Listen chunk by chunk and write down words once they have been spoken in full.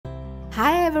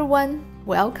Hi everyone,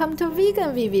 welcome to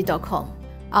Veganvv.com.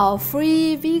 Our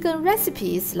free vegan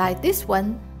recipes like this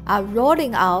one are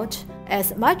rolling out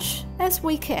as much as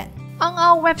we can. On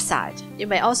our website, you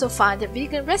may also find the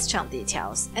vegan restaurant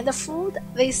details and the food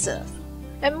they serve.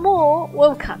 And more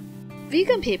will come.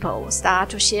 Vegan people start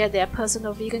to share their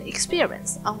personal vegan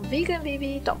experience on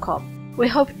Veganvv.com. We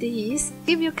hope these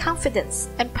give you confidence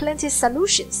and plenty of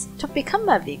solutions to become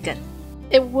a vegan.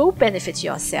 It will benefit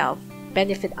yourself,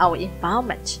 benefit our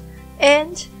environment,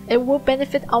 and it will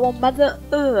benefit our Mother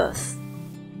Earth.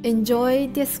 Enjoy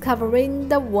discovering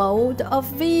the world of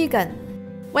vegan.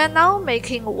 We're now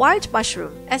making White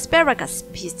Mushroom Asparagus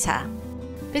Pizza.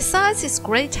 Besides its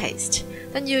great taste,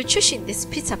 the nutrition this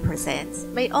pizza presents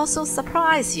may also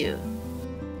surprise you.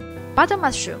 Butter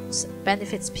mushrooms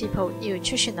benefits people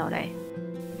nutritionally.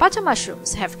 Butter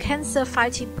mushrooms have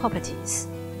cancer-fighting properties.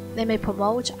 They may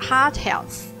promote heart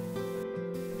health.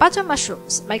 Butter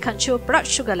mushrooms may control blood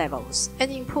sugar levels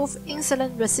and improve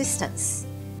insulin resistance.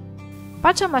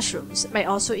 Butter mushrooms may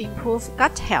also improve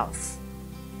gut health.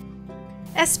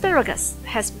 Asparagus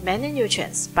has many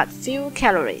nutrients but few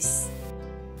calories.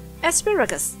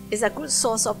 Asparagus is a good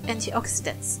source of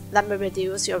antioxidants that may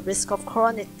reduce your risk of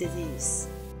chronic disease.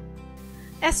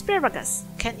 Asparagus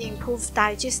can improve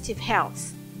digestive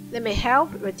health. They may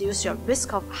help reduce your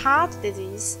risk of heart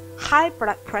disease, high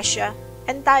blood pressure,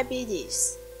 and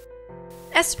diabetes.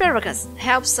 Asparagus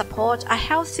helps support a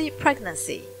healthy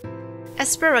pregnancy.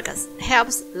 Asparagus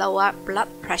helps lower blood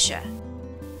pressure.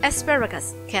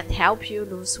 Asparagus can help you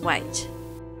lose weight.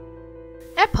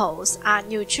 Apples are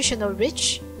nutritional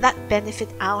rich that benefit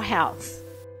our health.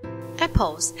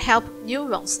 Apples help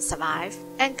neurons survive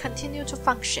and continue to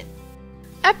function.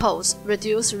 Apples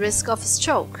reduce risk of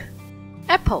stroke.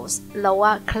 Apples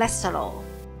lower cholesterol.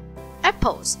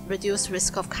 Apples reduce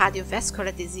risk of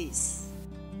cardiovascular disease.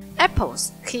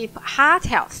 Apples keep heart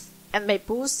health and may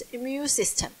boost immune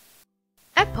system.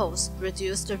 Apples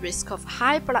reduce the risk of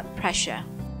high blood pressure.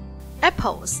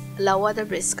 Apples lower the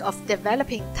risk of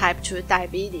developing type 2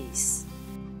 diabetes.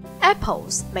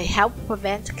 Apples may help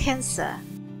prevent cancer.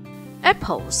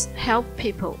 Apples help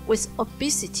people with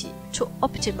obesity to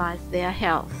optimize their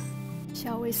health.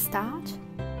 Shall we start?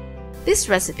 This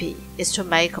recipe is to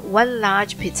make one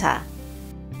large pizza.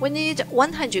 We need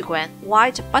 100 gram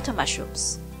white butter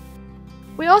mushrooms.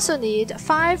 We also need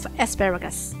 5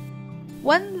 asparagus,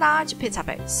 1 large pizza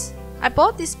base. I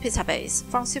bought this pizza base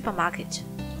from supermarket.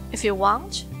 If you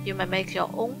want, you may make your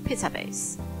own pizza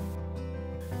base.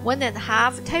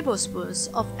 1.5 tablespoons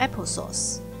of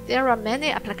applesauce. There are many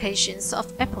applications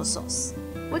of applesauce.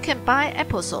 We can buy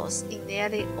applesauce in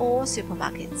nearly all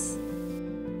supermarkets.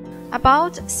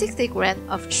 About 60 grams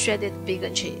of shredded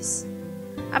vegan cheese.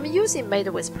 I'm using made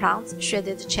with plants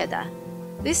shredded cheddar.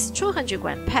 This 200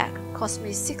 gram pack cost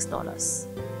me $6.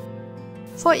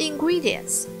 For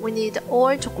ingredients, we need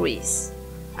oil to grease.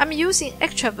 I'm using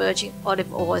extra virgin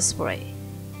olive oil spray.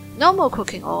 Normal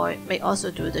cooking oil may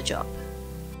also do the job.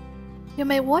 You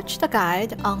may watch the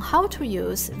guide on how to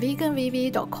use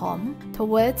Veganvv.com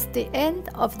towards the end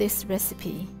of this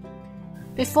recipe.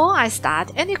 Before I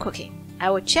start any cooking, I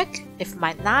will check if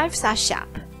my knives are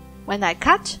sharp. When I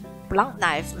cut, blunt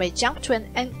knife may jump to an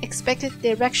unexpected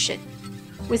direction.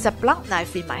 With a blunt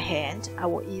knife in my hand, I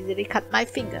will easily cut my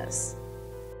fingers.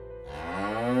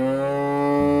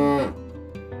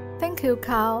 Thank you,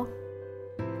 Carl.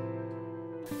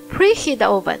 Preheat the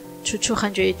oven to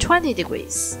 220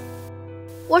 degrees.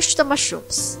 Wash the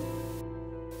mushrooms.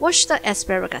 Wash the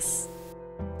asparagus.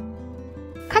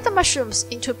 Cut the mushrooms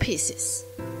into pieces.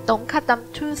 Don't cut them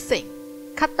too thin.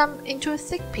 Cut them into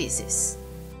thick pieces.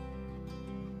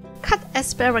 Cut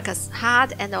asparagus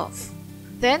hard and off.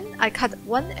 Then I cut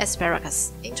 1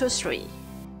 asparagus into 3.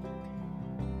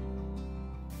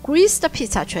 Grease the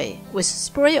pizza tray with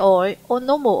spray oil or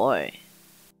normal oil.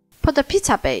 Put the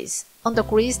pizza base on the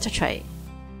greased tray.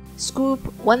 Scoop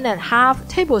 1.5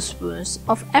 tablespoons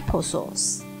of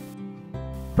applesauce.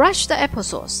 Brush the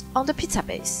applesauce on the pizza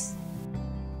base.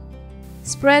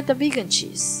 Spread the vegan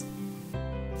cheese.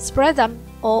 Spread them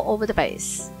all over the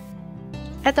base.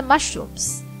 Add the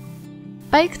mushrooms.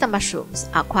 Baked mushrooms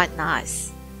are quite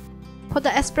nice. Put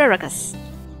the asparagus.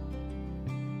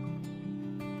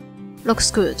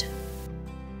 Looks good.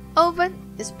 Oven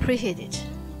is preheated.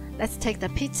 Let's take the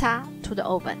pizza to the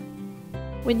oven.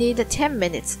 We need 10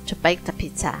 minutes to bake the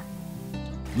pizza.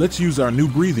 Let's use our new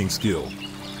breathing skill.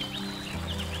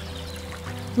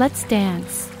 Let's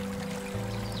dance.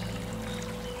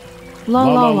 La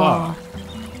la la.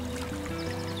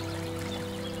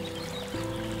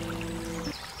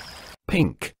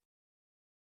 Pink.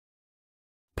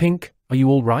 Pink, are you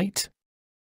all right?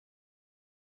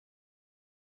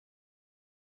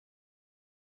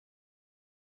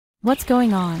 What's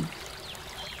going on?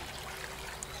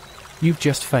 You've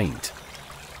just faint.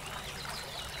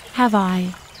 Have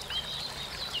I?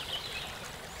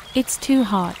 It's too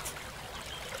hot.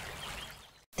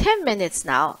 10 minutes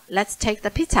now, let's take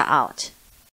the pizza out.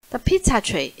 The pizza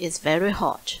tray is very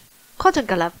hot. Cotton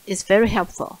glove is very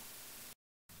helpful.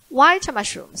 White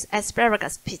Mushrooms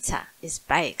Asparagus Pizza is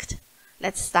baked.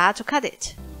 Let's start to cut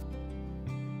it.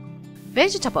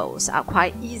 Vegetables are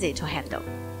quite easy to handle.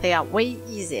 They are way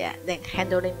easier than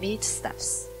handling meat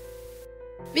stuffs.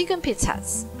 Vegan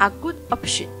pizzas are a good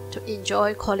option to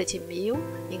enjoy quality meal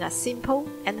in a simple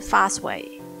and fast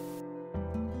way.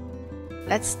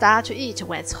 Let's start to eat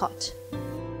when it's hot.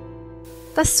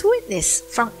 The sweetness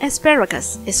from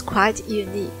asparagus is quite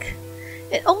unique.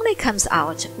 It only comes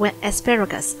out when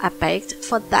asparagus are baked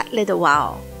for that little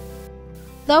while.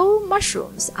 Though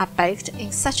mushrooms are baked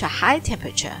in such a high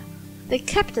temperature, they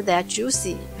kept their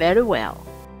juicy very well.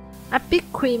 A big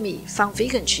creamy from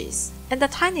vegan cheese and a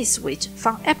tiny sweet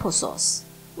from applesauce,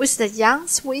 with the young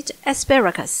sweet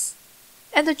asparagus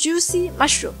and the juicy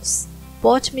mushrooms,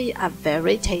 bought me a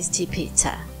very tasty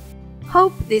pizza.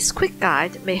 Hope this quick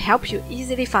guide may help you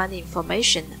easily find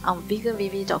information on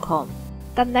veganvv.com.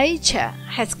 The nature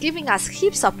has given us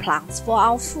heaps of plants for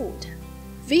our food.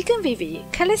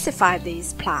 Veganvv classified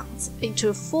these plants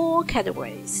into 4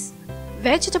 categories: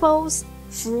 vegetables,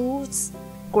 fruits,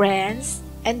 grains,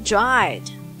 and dried.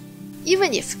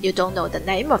 Even if you don't know the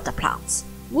name of the plants,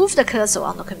 move the cursor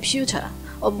on the computer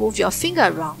or move your finger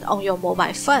around on your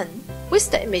mobile phone with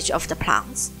the image of the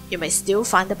plants. You may still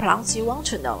find the plants you want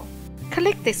to know.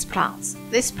 Click these plants.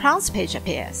 This plants page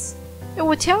appears. It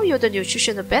will tell you the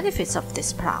nutritional benefits of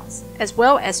these plants, as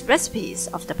well as recipes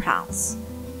of the plants.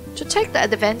 To take the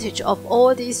advantage of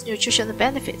all these nutritional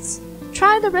benefits,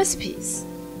 try the recipes.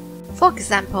 For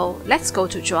example, let's go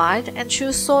to dried and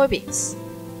choose soybeans.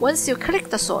 Once you click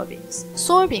the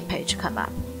soybean page come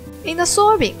up. In the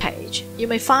soybean page, you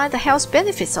may find the health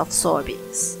benefits of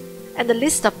soybeans and the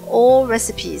list of all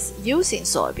recipes using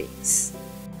soybeans.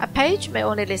 A page may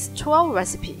only list 12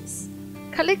 recipes.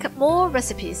 Click More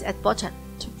Recipes at bottom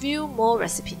to view more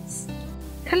recipes.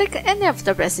 Click any of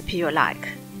the recipe you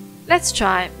like. Let's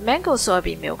try Mango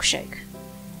Soybean Milkshake.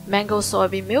 Mango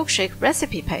Soybean Milkshake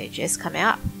recipe page is coming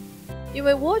up. You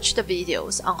may watch the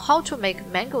videos on how to make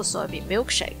mango soybean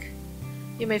milkshake.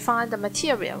 You may find the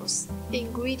materials,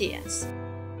 ingredients,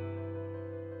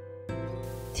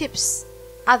 tips,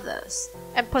 others,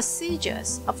 and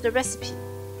procedures of the recipe.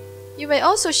 You may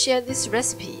also share this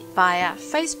recipe via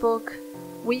Facebook,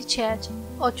 WeChat,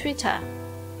 or Twitter.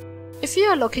 If you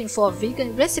are looking for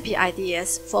vegan recipe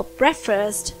ideas for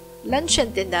breakfast, lunch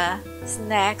and dinner,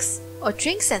 snacks, or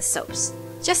drinks and soaps,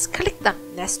 just click them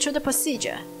next to the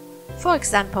procedure. For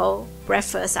example,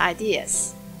 breakfast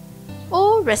ideas.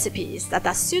 All recipes that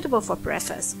are suitable for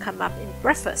breakfast come up in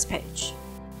breakfast page.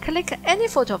 Click any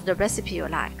photo of the recipe you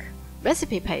like.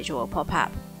 Recipe page will pop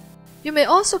up. You may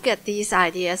also get these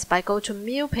ideas by go to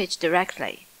meal page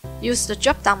directly. Use the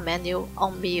drop-down menu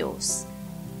on meals.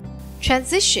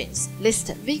 Transitions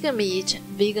list vegan meat,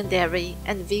 vegan dairy,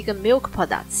 and vegan milk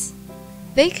products.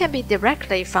 They can be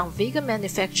directly from vegan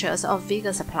manufacturers or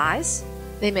vegan supplies.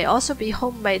 They may also be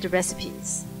homemade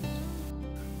recipes.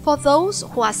 For those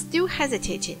who are still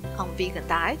hesitating on vegan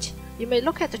diet, you may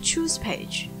look at the Choose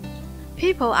page.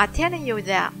 People are telling you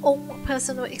their own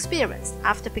personal experience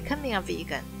after becoming a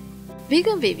vegan.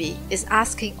 Veganvv is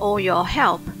asking all your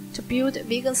help to build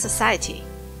vegan society.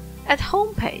 At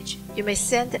homepage, you may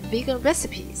send vegan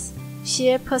recipes,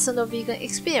 share personal vegan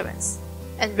experience,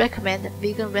 and recommend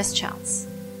vegan restaurants.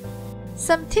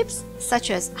 Some tips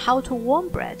such as how to warm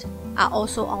bread are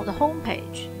also on the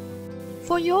homepage.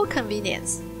 For your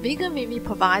convenience, Veganvv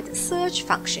provides search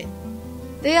function.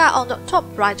 They are on the top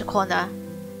right corner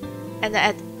and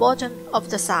at the bottom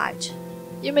of the site.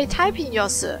 You may type in your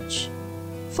search.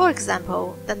 For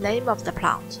example, the name of the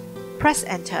plant. Press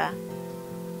enter.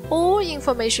 All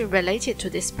information related to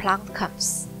this plant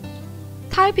comes.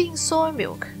 Type in soy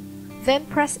milk, then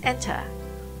press enter.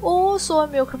 All soy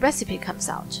milk recipe comes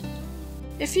out.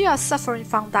 If you are suffering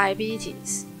from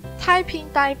diabetes, type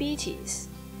in diabetes.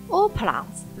 All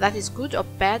plants that is good or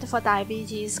bad for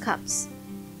diabetes comes.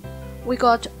 We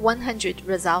got 100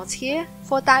 results here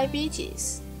for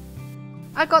diabetes.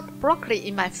 I got broccoli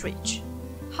in my fridge.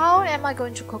 How am I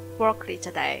going to cook broccoli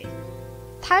today?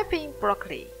 Type in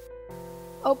broccoli.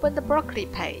 Open the broccoli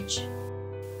page.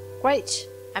 Great,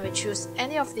 I will choose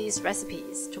any of these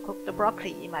recipes to cook the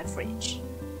broccoli in my fridge.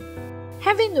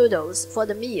 Having noodles for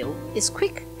the meal is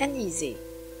quick and easy.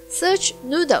 Search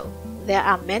noodle. There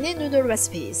are many noodle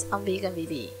recipes on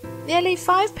Veganvv. Nearly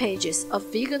 5 pages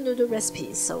of vegan noodle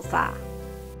recipes so far.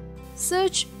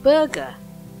 Search burger.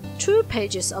 2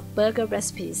 pages of burger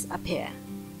recipes appear.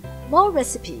 More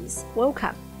recipes will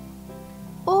come.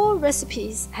 All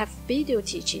recipes have video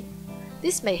teaching.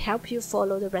 This may help you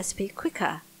follow the recipe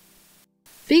quicker.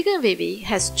 Veganvv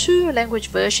has 2 language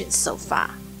versions so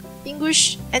far,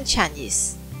 English and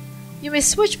Chinese. You may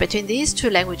switch between these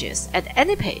 2 languages at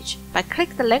any page by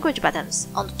clicking the language buttons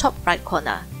on the top right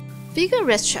corner. Vegan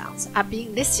restaurants are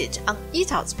being listed on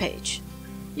Eat Out's page.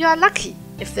 You are lucky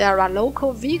if there are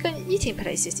local vegan eating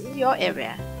places in your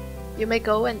area. You may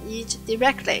go and eat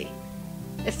directly.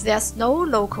 If there's no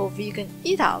local vegan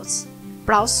eat-outs,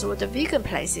 browse through the vegan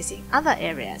places in other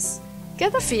areas.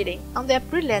 Get a feeling on their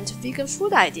brilliant vegan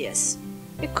food ideas.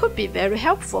 It could be very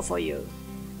helpful for you,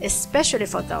 especially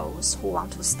for those who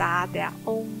want to start their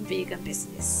own vegan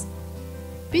business.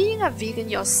 Being a vegan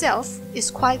yourself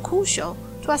is quite crucial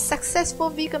to a successful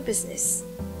vegan business.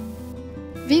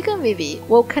 Veganvv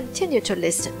will continue to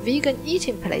list vegan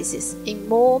eating places in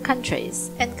more countries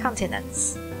and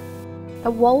continents.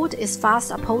 The world is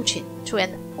fast approaching to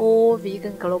an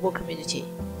all-vegan global community.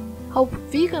 Hope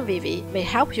Veganvv may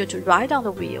help you to ride on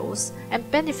the wheels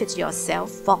and benefit yourself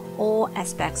from all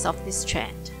aspects of this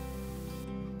trend.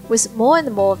 With more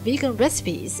and more vegan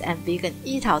recipes and vegan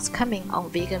eat-outs coming on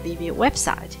Veganvv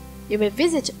website, you may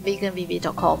visit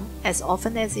veganvv.com as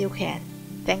often as you can.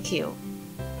 Thank you.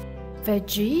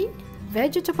 Veggie,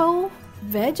 vegetable,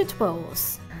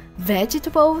 vegetables,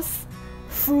 vegetables,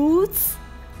 fruits,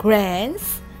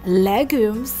 grains,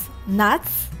 legumes,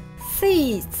 nuts,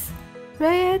 seeds,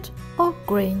 red or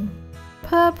green,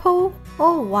 purple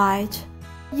or white,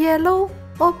 yellow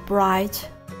or bright.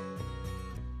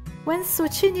 When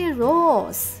zucchini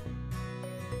rolls,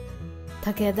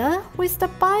 together with the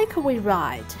bike we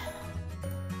ride,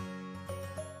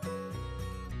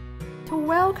 to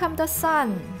welcome the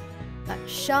sun that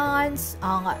shines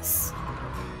on us.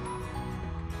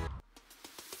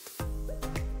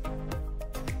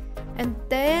 And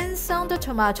dance on the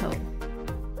tomato.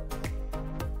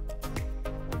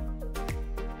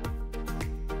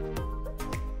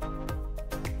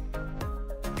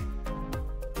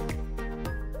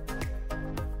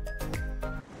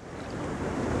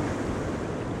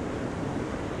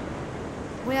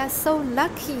 We are so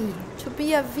lucky to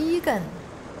be a vegan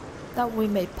that we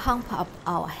may pump up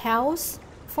our health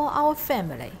for our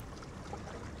family,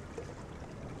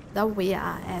 that we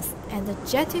are as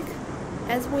energetic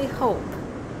as we hope.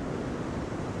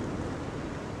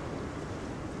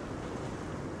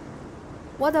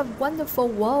 What a wonderful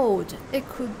world it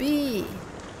could be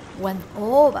when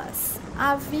all of us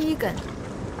are vegan.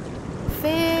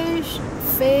 Fish,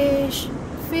 fish,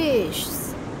 fish.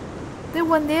 They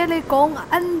were nearly gone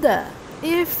under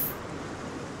if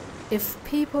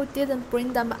people didn't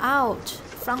bring them out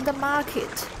from the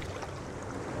market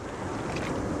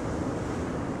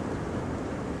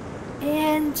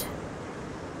and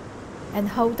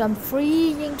hold them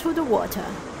free into the water.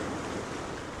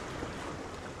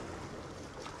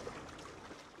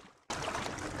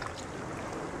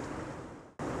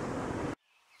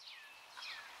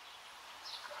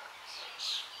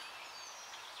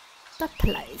 The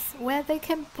place where they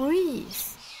can breathe.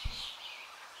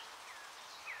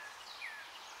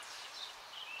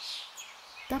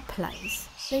 The place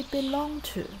they belong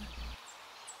to.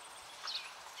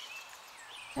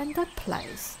 And the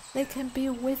place they can be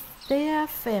with their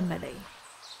family.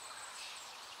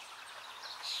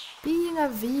 Being a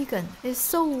vegan is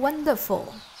so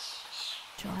wonderful.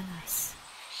 Join us,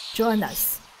 join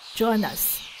us, join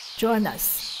us, join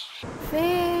us.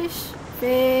 Fish,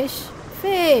 fish,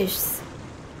 fish.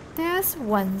 There's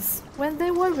once when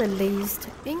they were released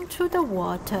into the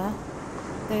water,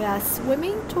 they are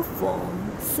swimming to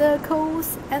form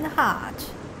circles and heart.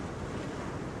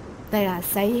 They are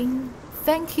saying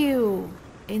thank you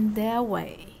in their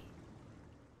way.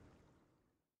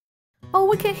 Oh,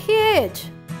 we can hear it.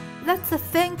 That's a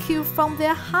thank you from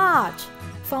their heart,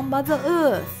 from Mother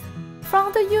Earth,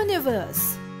 from the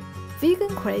universe.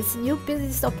 Vegan creates new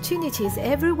business opportunities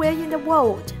everywhere in the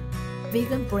world.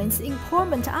 Vegan brings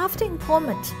employment after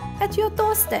employment at your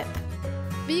doorstep.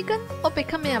 Vegan or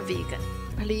becoming a vegan,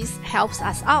 please help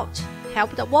us out,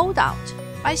 help the world out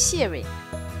by sharing.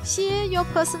 Share your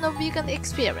personal vegan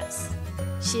experience.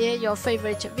 Share your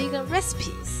favorite vegan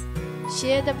recipes.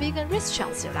 Share the vegan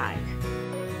restaurants you like.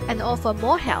 And offer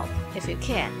more help if you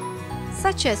can,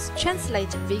 such as translate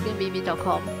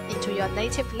veganvv.com into your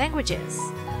native languages.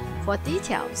 For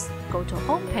details, go to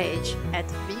homepage at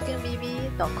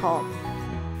veganvv.com.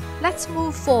 Let's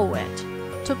move forward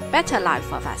to better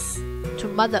life of us, to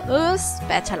Mother Earth's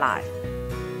better life,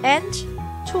 and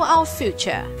to our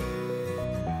future.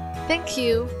 Thank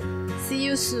you. See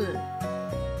you soon.